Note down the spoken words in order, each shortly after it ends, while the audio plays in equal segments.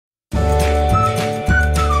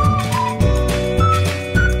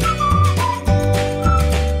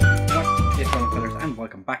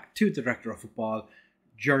to the Director of Football,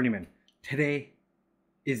 Journeyman. Today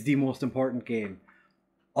is the most important game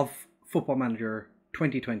of Football Manager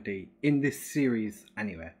 2020 in this series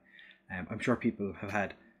anyway. I'm sure people have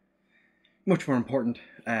had much more important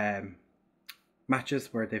matches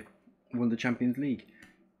where they've won the Champions League.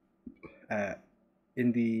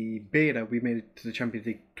 In the beta, we made it to the Champions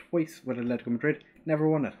League twice with Atletico Madrid, never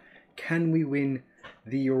won it. Can we win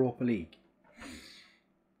the Europa League?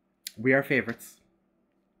 We are favourites.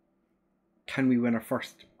 Can we win our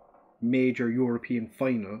first major European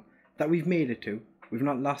final that we've made it to? We've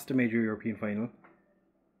not lost a major European final.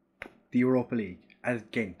 The Europa League as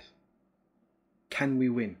Ghent. Can we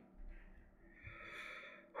win?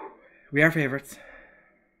 We are favourites.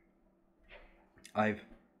 I've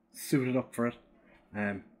suited up for it.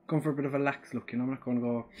 Going for a bit of a lax look, you know. I'm not going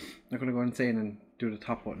to go insane and do the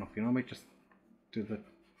top button up, you know. I might just do the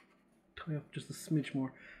tie up just a smidge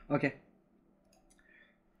more. Okay.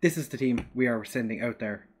 This is the team we are sending out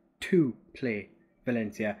there to play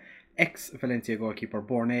Valencia. Ex-Valencia goalkeeper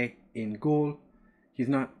Borne in goal. He's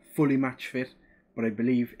not fully match fit, but I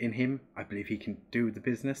believe in him. I believe he can do the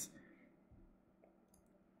business.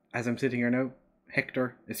 As I'm sitting here now,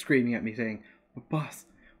 Hector is screaming at me saying, but boss,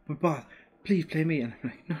 please play me. And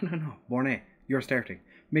I'm like, no, Borne, you're starting.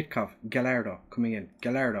 Mitkov, Gallardo coming in.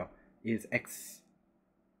 Gallardo is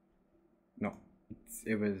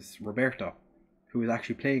it was Roberto, who was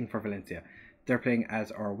actually playing for Valencia. They're playing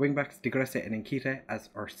as our wingbacks, De Gresse and Nkite as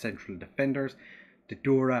our central defenders.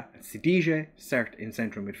 Dedura and Sidije start in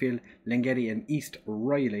central midfield. Lengeri and East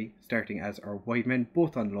Riley starting as our wide men,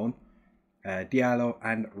 both on loan. Diallo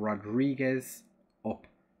and Rodriguez up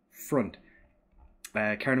front.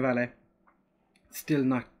 Carnevale still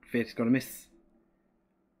not fit. He's going to miss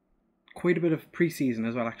quite a bit of pre-season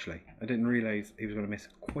as well, actually. I didn't realise he was going to miss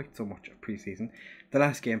quite so much of pre-season. The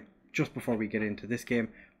last game, just before we get into this game,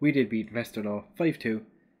 we did beat Westerlo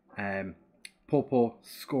 5-2. Popo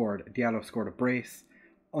scored, Diallo scored a brace.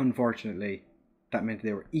 Unfortunately, that meant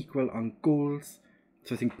they were equal on goals.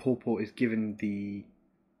 So I think Popo is given the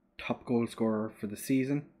top goal scorer for the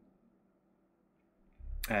season,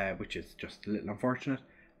 which is just a little unfortunate.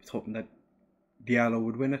 I was hoping that Diallo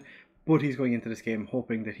would win it, but he's going into this game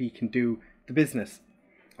hoping that he can do the business.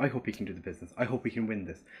 I hope he can do the business. I hope he can win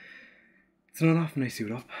this. It's not often I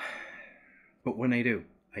suit up, but when I do,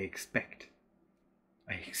 I expect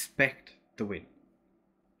the win.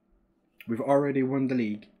 We've already won the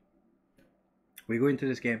league. We go into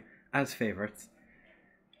this game as favourites.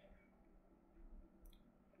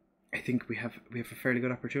 I think we have a fairly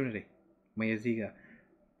good opportunity. Mayaziga,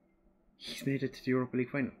 he's made it to the Europa League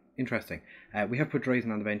final. Interesting. We have put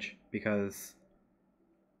Dreisen on the bench because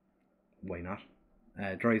why not?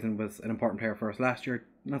 Dreisen was an important player for us last year,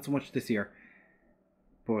 not so much this year.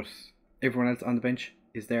 But everyone else on the bench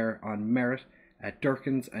is there on merit.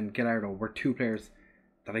 Durkins and Gallardo were two players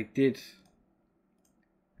that I did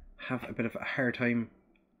have a bit of a hard time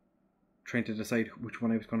trying to decide which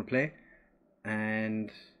one I was going to play.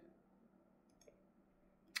 And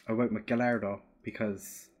I went with Gallardo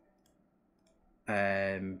because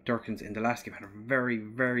Durkins in the last game had a very,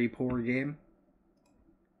 very poor game.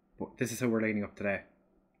 But this is how we're lining up today.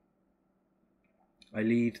 I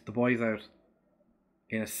lead the boys out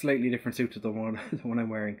in a slightly different suit to the one I'm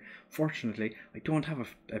wearing. Fortunately, I don't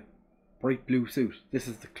have a bright blue suit. This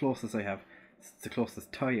is the closest I have. It's the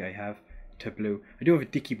closest tie I have to blue. I do have a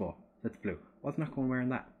dicky ball that's blue. I was not going wearing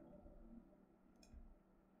that.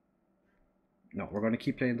 No, we're going to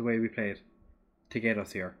keep playing the way we played to get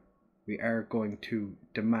us here. We are going to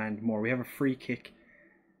demand more. We have a free kick.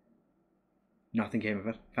 Nothing came of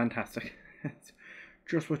it. Fantastic.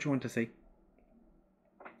 Just what you want to see.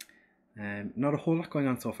 Not a whole lot going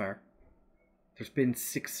on so far. There's been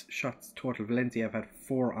 6 shots total. Valencia have had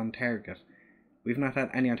 4 on target. We've not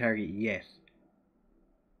had any on target yet.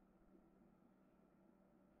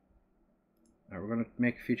 Now we're going to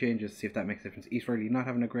make a few changes, see if that makes a difference. East Riley not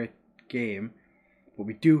having a great game, but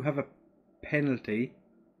we do have a penalty.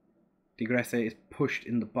 De Gresse is pushed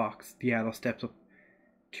in the box. Diallo steps up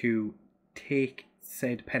to take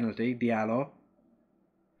said penalty. Diallo.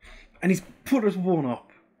 And he's put us 1 up.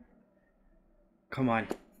 Come on.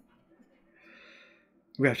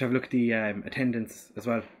 We have to have a look at the attendance as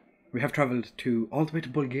well. We have travelled all the way to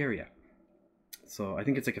Bulgaria. So I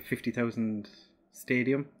think it's like a 50,000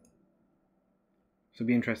 stadium. So it'll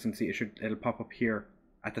be interesting to see. It'll pop up here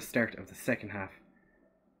at the start of the second half.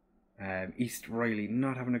 East Riley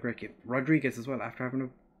not having a great game. Rodriguez as well, after having a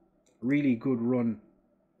really good run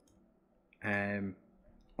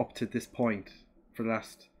up to this point for the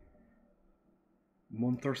last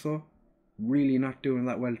month or so. Really not doing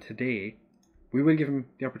that well today. we will give him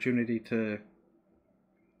the opportunity to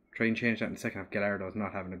try and change that in the second half. Gallardo's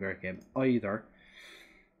not having a great game either.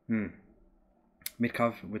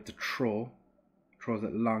 Mitkov with the throw. Throws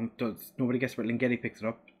it long. Nobody gets where Linghetti picks it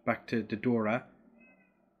up. Back to Dora.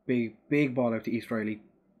 Big ball out to East Riley.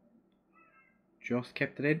 Just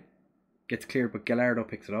kept it in. Gets cleared, but Gallardo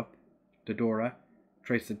picks it up. Dora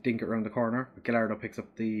tries to dink it around the corner, but Gallardo picks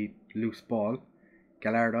up the loose ball.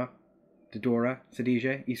 Gallardo, Dora,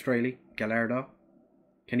 Sadije, East Riley, Gallardo.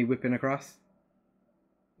 Can he whip in across?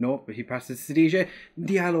 No, but he passes Sadije.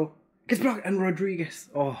 Diallo gets blocked, and Rodriguez,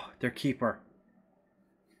 their keeper,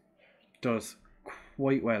 does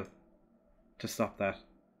quite well to stop that.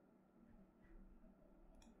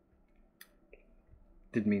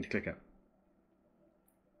 Didn't mean to click it.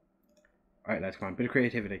 Alright, lads, come on. Bit of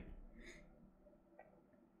creativity.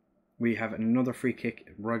 We have another free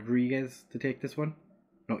kick. Rodriguez to take this one.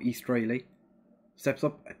 No, East Riley. Steps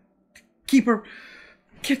up. Keeper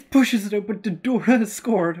pushes it out, but Dora has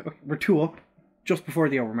scored. Okay, we're 2 up. Just before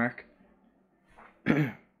the hour mark.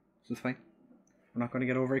 So it's fine. We're not going to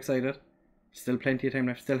get overexcited. Still plenty of time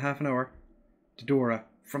left. Still half an hour. Dora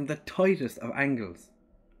from the tightest of angles.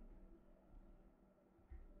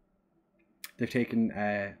 They've taken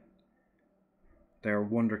their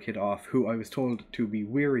wonder kid off, who I was told to be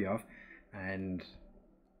weary of, and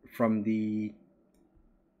from the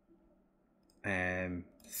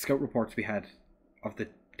scout reports we had of the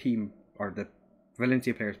team, or the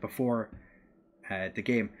Valencia players before the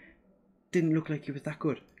game, didn't look like he was that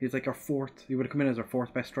good. He was like our fourth. He would have come in as our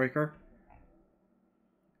 4th best striker.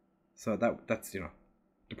 So that's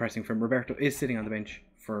depressing for him. Roberto is sitting on the bench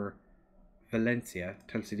for Valencia.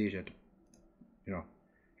 Tell Sidija to,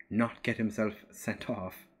 not get himself sent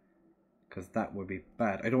off, because that would be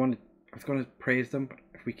bad. I was going to praise them, but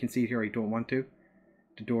if we concede here, I don't want to.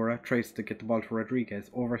 Dora tries to get the ball to Rodriguez,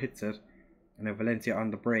 overhits it, and now Valencia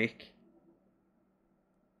on the break.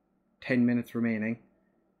 10 minutes remaining.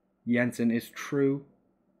 Janssen is through,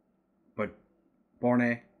 but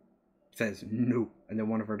Borne says no, and then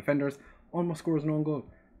one of our defenders almost scores an own goal,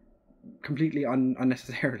 completely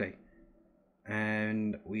unnecessarily.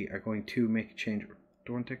 And we are going to make a change.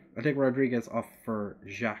 I'll take Rodriguez off for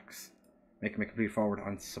Jacques. Make him a complete forward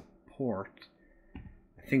on support.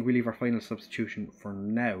 I think we leave our final substitution for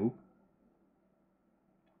now.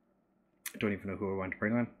 I don't even know who I want to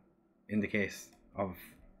bring on in the case of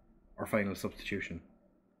our final substitution.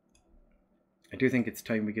 I do think it's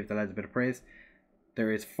time we give the lads a bit of praise.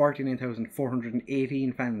 There is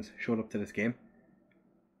 49,418 fans showed up to this game.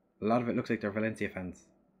 A lot of it looks like they're Valencia fans.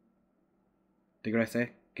 De Gresse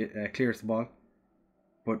clears the ball,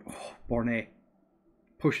 but Borne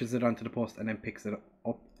pushes it onto the post and then picks it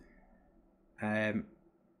up.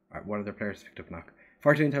 One of their players picked up a knock.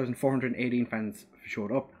 14,418 fans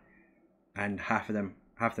showed up, and half of them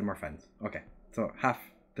are fans. Okay, so half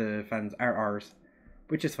the fans are ours,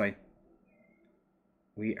 which is fine.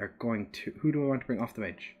 We are going to... Who do I want to bring off the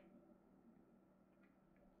bench?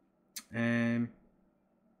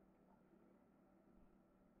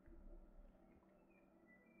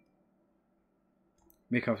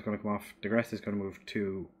 Mikov's going to come off. De Gresse is going to move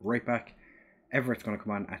to right back. Everett's going to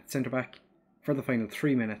come on at centre back for the final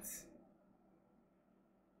 3 minutes.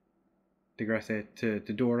 De Gresse to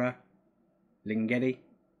Dora. Linghetti.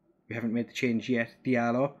 We haven't made the change yet.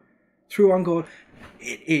 Diallo. Through on goal.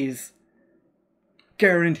 It is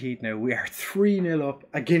guaranteed now. We are 3-0 up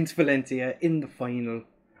against Valencia in the final.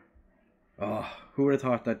 Oh, who would have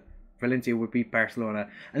thought that Valencia would beat Barcelona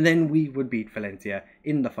and then we would beat Valencia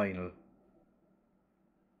in the final.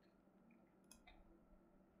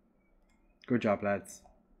 Good job, lads.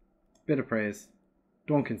 Bit of praise.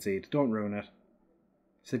 Don't concede. Don't ruin it.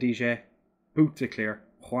 Sadije. Boots it clear.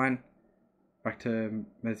 Juan. Back to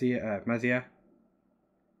Mazia.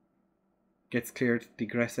 Gets cleared. De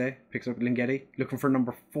Gresse. Picks up Linghetti. Looking for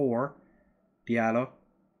number 4. Diallo.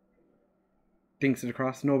 Dinks it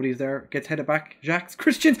across. Nobody's there. Gets headed back. Jacques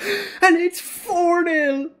Christians. And it's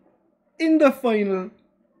 4-0 in the final.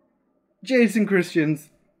 Jason Christians.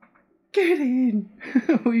 Get in!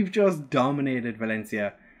 We've just dominated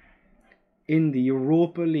Valencia in the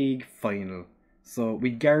Europa League final. So we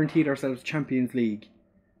guaranteed ourselves Champions League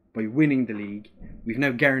by winning the league. We've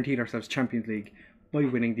now guaranteed ourselves Champions League by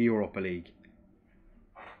winning the Europa League.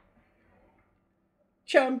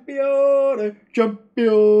 Champione,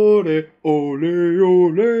 champione, ole,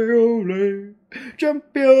 ole, ole.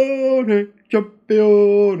 Champione,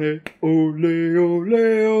 champione, ole, ole,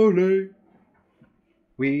 ole.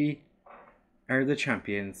 We are the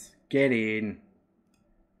champions. Get in.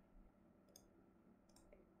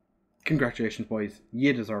 Congratulations, boys.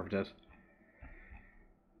 You deserved it.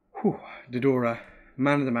 Whew. the Dora,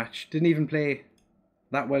 man of the match. Didn't even play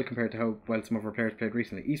that well compared to how well some of our players played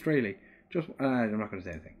recently. East Riley, just I'm not going to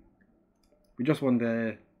say anything. We just won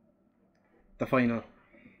the final.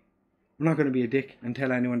 I'm not going to be a dick and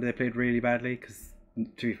tell anyone they played really badly, because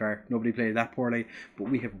to be fair, nobody played that poorly. But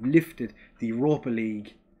we have lifted the Europa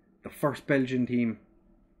League, the first Belgian team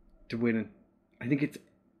to win it. I think it's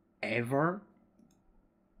ever.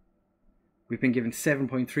 We've been given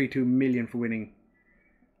 7.32 million for winning.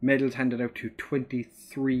 Medals handed out to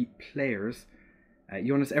 23 players.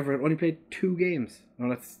 Jonas Everett only played 2 games. No,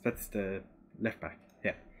 that's the left back.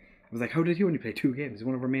 Yeah, I was like, how did he only play 2 games? He's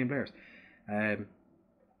one of our main players.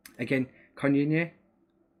 Again, Konginye,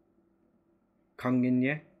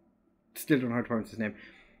 still don't know how to pronounce his name.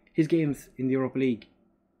 His games in the Europa League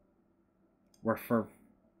were for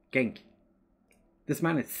Genk. This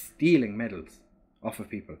man is stealing medals off of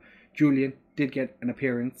people. Julian did get an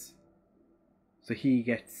appearance, so he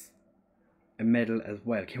gets a medal as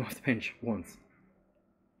well. Came off the bench once.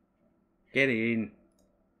 Get in.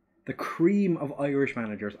 The cream of Irish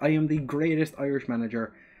managers. I am the greatest Irish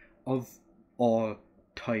manager of all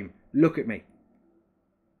time. Look at me.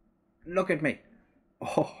 Look at me.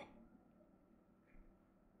 Oh.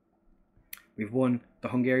 We've won the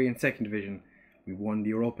Hungarian second division. We won the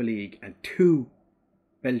Europa League and 2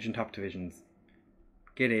 Belgian top divisions.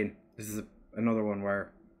 Get in. This is another one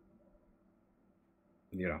where,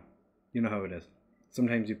 you know how it is.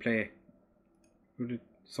 Sometimes you play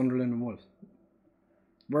Sunderland and Wolves.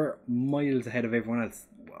 We're miles ahead of everyone else.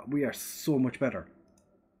 We are so much better.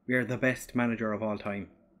 We are the best manager of all time.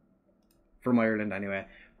 From Ireland anyway.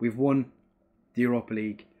 We've won the Europa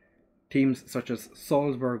League. Teams such as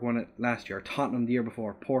Salzburg won it last year, Tottenham the year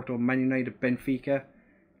before, Porto, Man United, Benfica.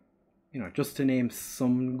 You know, just to name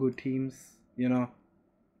some good teams, you know.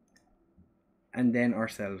 And then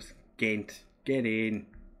ourselves, Ghent, get in.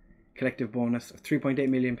 Collective bonus of 3.8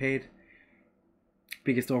 million paid.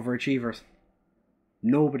 Biggest overachievers.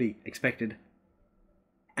 Nobody expected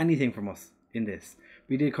anything from us in this.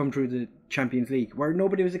 We did come through the Champions League, where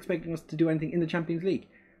nobody was expecting us to do anything in the Champions League.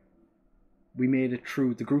 We made it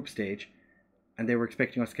through the group stage, and they were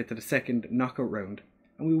expecting us to get to the second knockout round,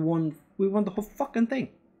 and we won the whole fucking thing.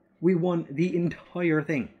 We won the entire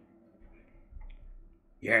thing.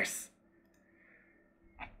 Yes.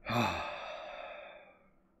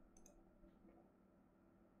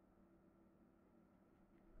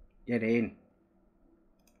 Get in.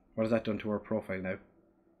 What has that done to our profile now?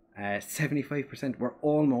 75%. We're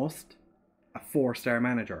almost a 4-star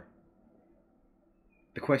manager.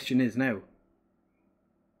 The question is now,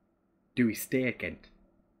 do we stay at Ghent?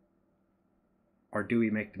 Or do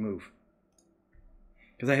we make the move?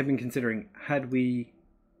 Because I have been considering, had we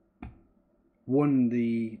won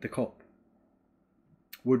the cup,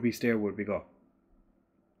 would we stay or would we go?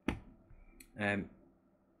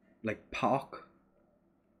 Like Pápa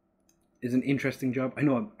is an interesting job. I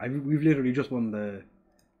know we've literally just won the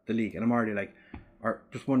league, and I'm already like, or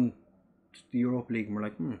just won the Europa League, and we're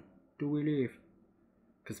like, do we leave?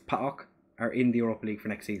 Because Pápa are in the Europa League for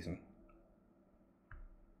next season.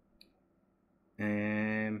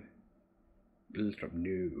 No.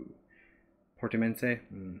 Portimonense?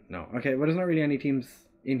 No. Okay, well, there's not really any teams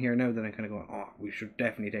in here now that I'm kind of going, oh, we should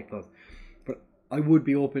definitely take those. But I would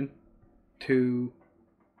be open to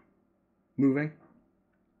moving.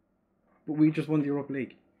 But we just won the Europa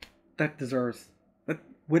League. That deserves, that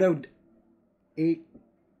without a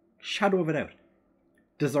shadow of a doubt,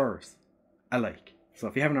 deserves a like. So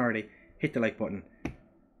if you haven't already, hit the like button.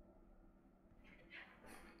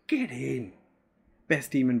 Get in.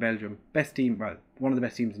 Best team in Belgium. Best team, well, one of the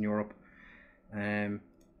best teams in Europe. We'll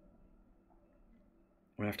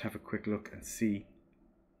have to have a quick look and see.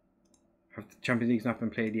 Have the Champions League's not been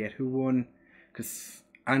played yet. Who won? Because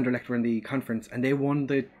Anderlecht were in the conference and they won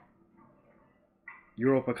the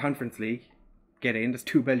Europa Conference League. Get in. There's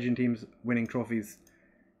 2 Belgian teams winning trophies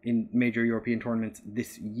in major European tournaments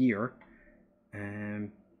this year.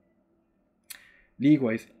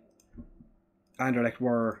 League-wise,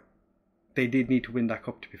 Anderlecht they did need to win that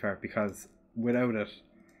cup, to be fair, because without it,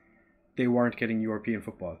 they weren't getting European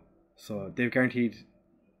football. So they've guaranteed.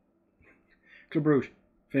 Club Brugge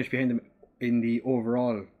finished behind them in the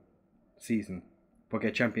overall season, but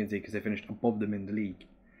get Champions League because they finished above them in the league.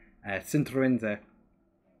 Sint-Truidense,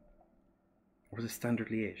 or was it Standard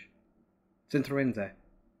Liège? Sint-Truidense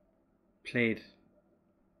played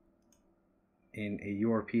in a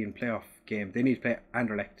European playoff game. They need to play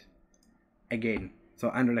Anderlecht again. So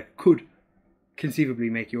Anderlecht could conceivably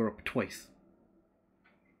make Europe twice.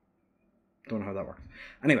 Don't know how that works.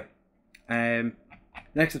 Anyway,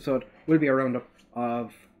 next episode will be a roundup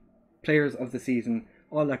of players of the season,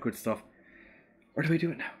 all that good stuff. Or do we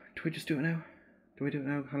do it now? Do we just do it now? Do we do it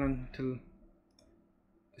now? How long till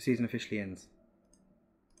the season officially ends?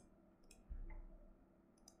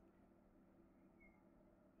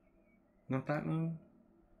 Not that long.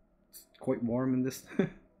 It's quite warm in this.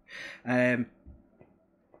 Yeah,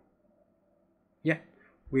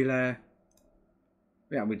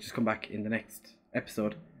 we'll just come back in the next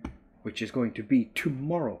episode, which is going to be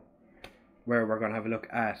tomorrow, where we're going to have a look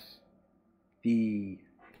at the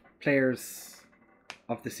players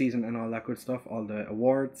of the season and all that good stuff, all the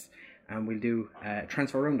awards, and we'll do a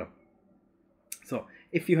transfer roundup. So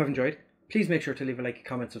if you have enjoyed, please make sure to leave a like,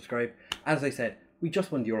 comment, subscribe. As I said, we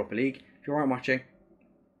just won the Europa League. If you weren't watching,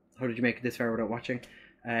 how did you make it this far without watching?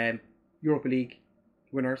 Europa League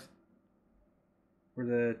winners. We're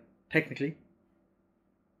the technically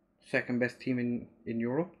second best team in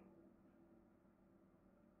Europe.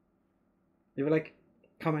 Leave a like,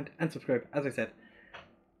 comment, and subscribe. As I said,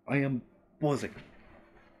 I am buzzing.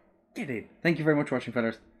 Get in. Thank you very much for watching,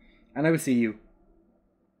 fellas, and I will see you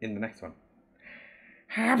in the next one.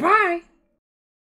 Bye.